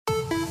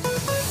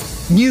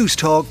News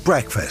Talk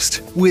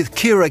Breakfast with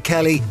Ciara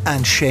Kelly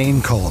and Shane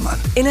Coleman.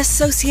 In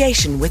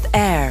association with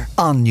AIR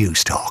on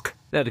News Talk.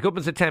 Now, the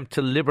government's attempt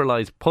to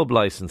liberalise pub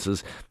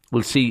licences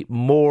will see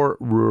more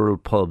rural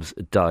pubs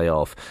die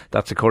off.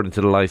 That's according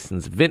to the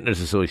Licensed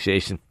Vintners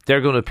Association. They're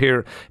going to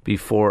appear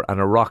before an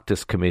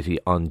Oireachtas committee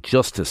on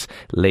justice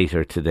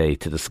later today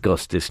to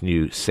discuss this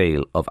new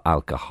sale of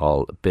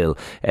alcohol bill.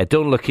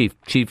 Donal O'Keefe,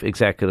 Chief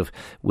Executive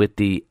with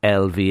the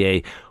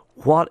LVA.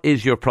 What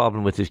is your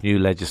problem with this new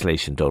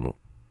legislation, Donal?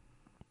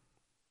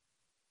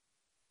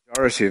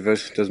 Majority of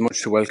it, there's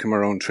much to welcome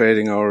around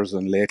trading hours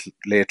and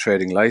late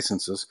trading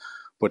licences,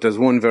 but there's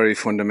one very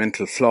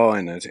fundamental flaw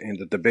in it, in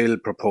that the bill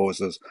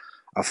proposes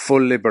a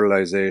full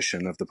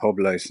liberalisation of the pub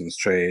licence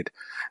trade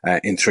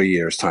in 3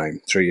 years'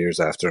 time, 3 years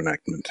after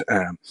enactment.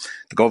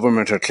 The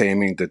government are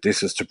claiming that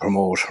this is to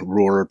promote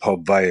rural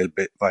pub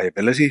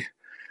viability.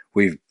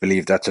 We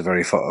believe that's a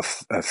very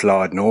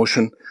flawed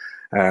notion.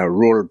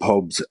 Rural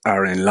pubs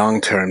are in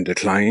long-term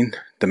decline.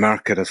 The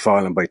market has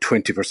fallen by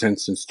 20%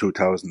 since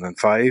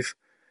 2005.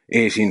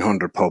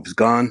 1,800 pubs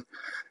gone.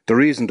 The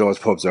reason those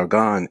pubs are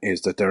gone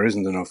is that there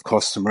isn't enough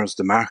customers.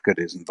 The market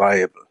isn't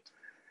viable.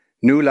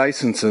 New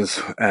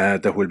licences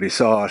that will be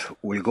sought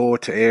will go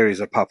to areas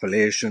of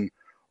population,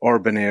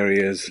 urban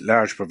areas,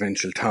 large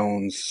provincial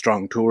towns,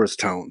 strong tourist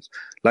towns.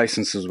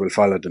 Licences will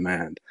follow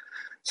demand.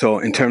 So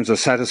in terms of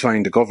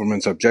satisfying the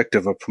government's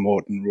objective of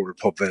promoting rural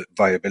pub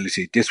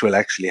viability, this will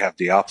actually have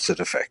the opposite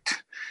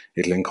effect.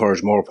 It'll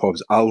encourage more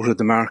pubs out of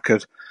the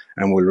market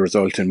and will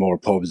result in more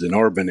pubs in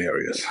urban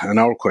areas. And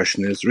our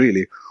question is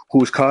really,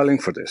 who's calling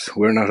for this?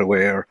 We're not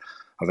aware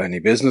of any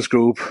business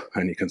group,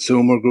 any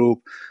consumer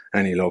group,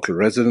 any local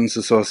residents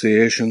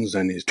associations,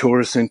 any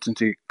tourist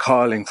entity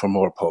calling for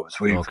more pubs.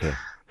 We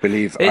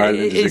believe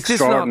Ireland is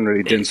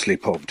extraordinarily densely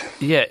pubbed.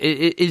 Yeah,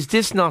 is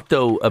this not,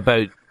 though,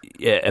 about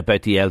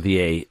the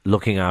LVA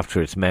looking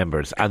after its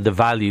members and the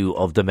value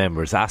of the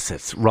members'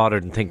 assets rather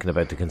than thinking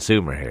about the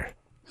consumer here?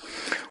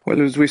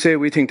 Well, as we say,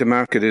 we think the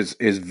market is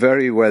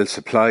very well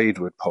supplied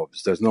with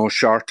pubs. There's no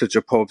shortage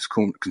of pubs.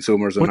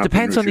 Consumers are not. Well, it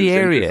depends on the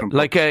area.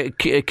 Like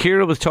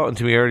Ciara was talking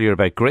to me earlier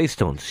about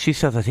Greystones. She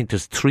said, I think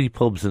there's 3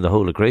 pubs in the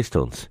whole of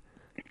Greystones.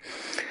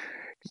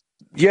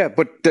 Yeah,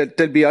 but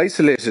there'll be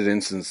isolated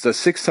instances. There's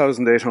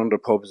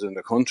 6,800 pubs in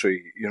the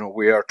country. You know,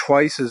 we are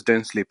twice as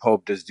densely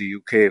pubbed as the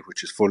UK,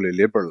 which is fully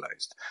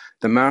liberalised.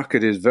 The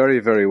market is very,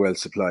 very well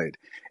supplied.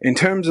 In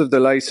terms of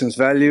the licence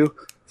value,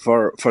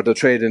 for the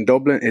trade in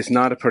Dublin, it's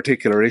not a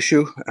particular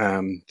issue.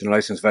 The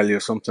licence value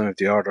is something of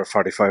the order of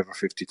 45 or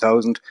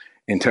 50,000.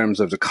 In terms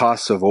of the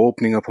costs of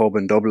opening a pub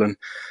in Dublin,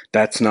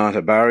 that's not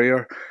a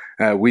barrier.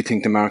 We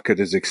think the market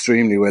is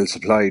extremely well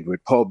supplied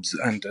with pubs,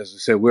 and as I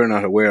say, we're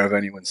not aware of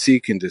anyone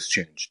seeking this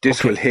change.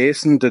 This will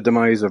hasten the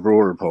demise of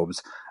rural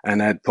pubs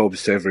and add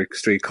pubs to every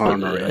street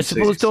corner. I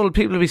suppose, Donal,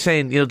 people will be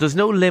saying, there's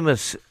no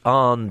limit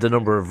on the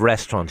number of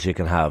restaurants you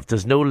can have.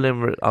 There's no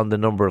limit on the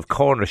number of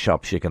corner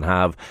shops you can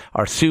have,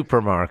 or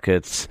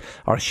supermarkets,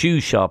 or shoe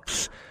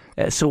shops.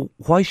 So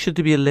why should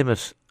there be a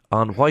limit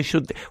on why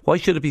should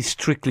it be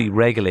strictly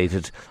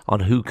regulated on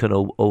who can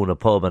own a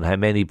pub and how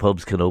many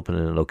pubs can open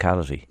in a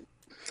locality?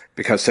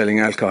 Because selling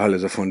alcohol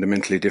is a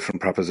fundamentally different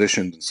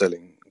proposition than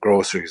selling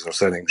groceries or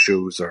selling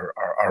shoes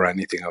or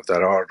anything of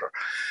that order.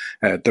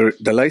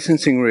 The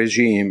licensing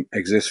regime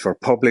exists for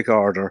public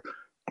order,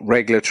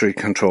 regulatory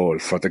control,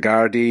 for the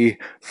Gardaí,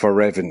 for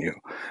revenue.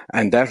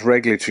 And that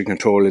regulatory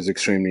control is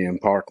extremely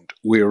important.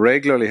 We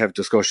regularly have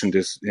discussion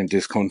in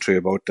this country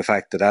about the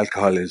fact that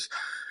alcohol is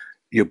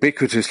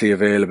ubiquitously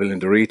available in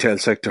the retail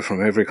sector,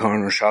 from every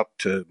corner shop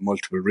to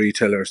multiple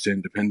retailers to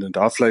independent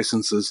off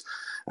licenses.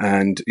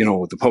 And,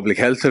 the public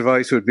health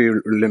advice would be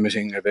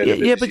limiting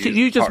availability. Yeah, but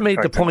you just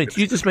made the point.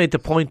 You just made the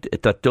point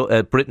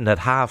that Britain had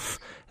half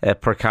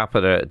per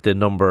capita the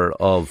number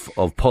of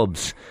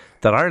pubs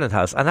that Ireland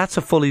has, and that's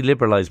a fully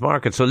liberalised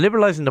market. So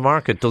liberalising the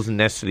market doesn't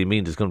necessarily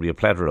mean there's going to be a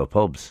plethora of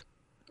pubs.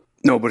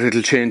 No, but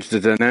it'll change the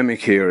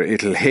dynamic here.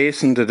 It'll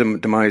hasten the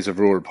demise of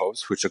rural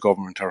pubs, which the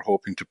government are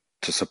hoping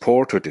to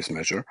support with this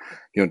measure.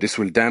 This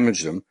will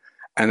damage them,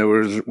 and it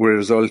will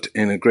result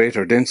in a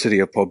greater density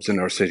of pubs in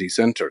our city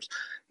centres.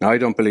 Now, I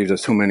don't believe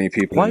there's too many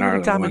people in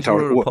Ireland. Why would it damage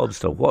rural pubs,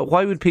 though?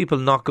 Why would people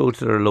not go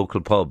to their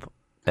local pub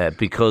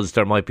because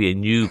there might be a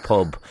new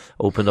pub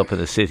opened up in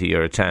a city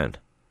or a town?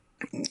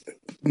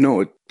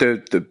 No,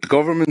 the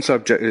government's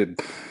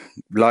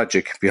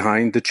logic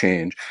behind the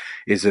change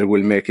is that it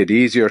will make it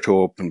easier to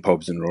open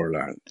pubs in rural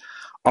Ireland.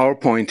 Our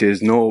point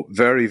is, no,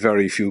 very,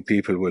 very few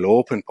people will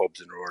open pubs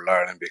in rural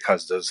Ireland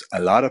because there's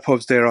a lot of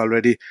pubs there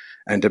already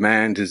and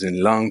demand is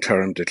in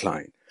long-term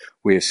decline.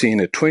 We have seen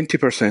a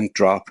 20%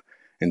 drop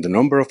in the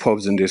number of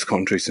pubs in this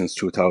country since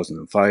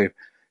 2005.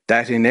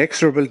 That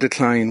inexorable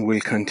decline will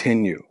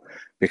continue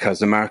because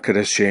the market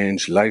has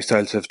changed,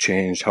 lifestyles have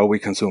changed, how we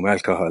consume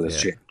alcohol has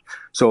changed.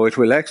 So it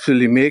will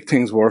actually make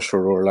things worse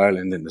for rural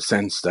Ireland in the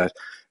sense that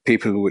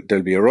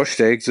there'll be a rush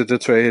to exit the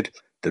trade,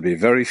 there'll be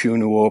very few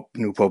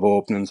new pub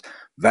openings,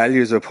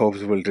 values of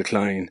pubs will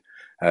decline,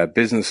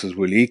 businesses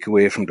will eke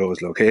away from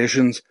those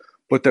locations,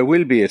 but there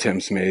will be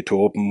attempts made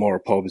to open more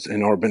pubs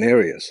in urban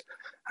areas.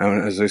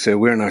 And as I say,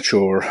 we're not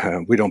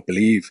sure, we don't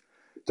believe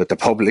that the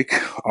public,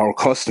 our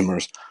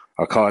customers,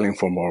 are calling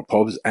for more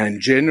pubs.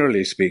 And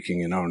generally speaking,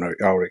 in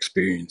our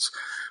experience,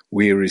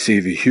 we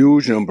receive a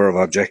huge number of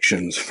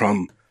objections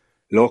from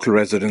local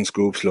residents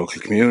groups, local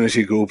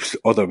community groups,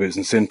 other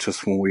business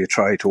interests when we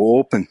try to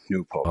open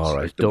new pubs. All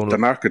right. The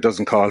market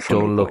doesn't call for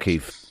Donal new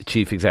O'Keefe,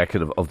 Chief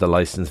Executive of the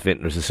Licensed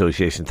Vintners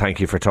Association. Thank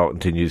you for talking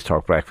to News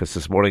Talk Breakfast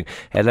this morning.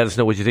 Let us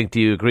know what you think. Do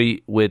you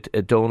agree with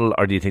Donal,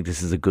 or do you think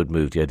this is a good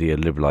move, the idea of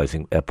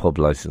liberalising pub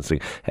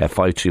licensing?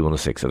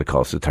 53106 at a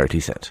cost of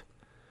 30 cents.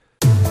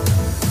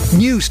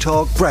 News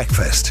Talk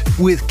Breakfast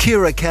with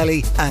Ciara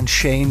Kelly and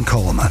Shane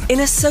Coleman.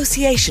 In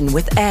association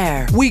with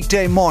AIR.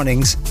 Weekday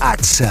mornings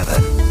at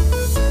 7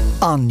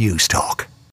 on News Talk.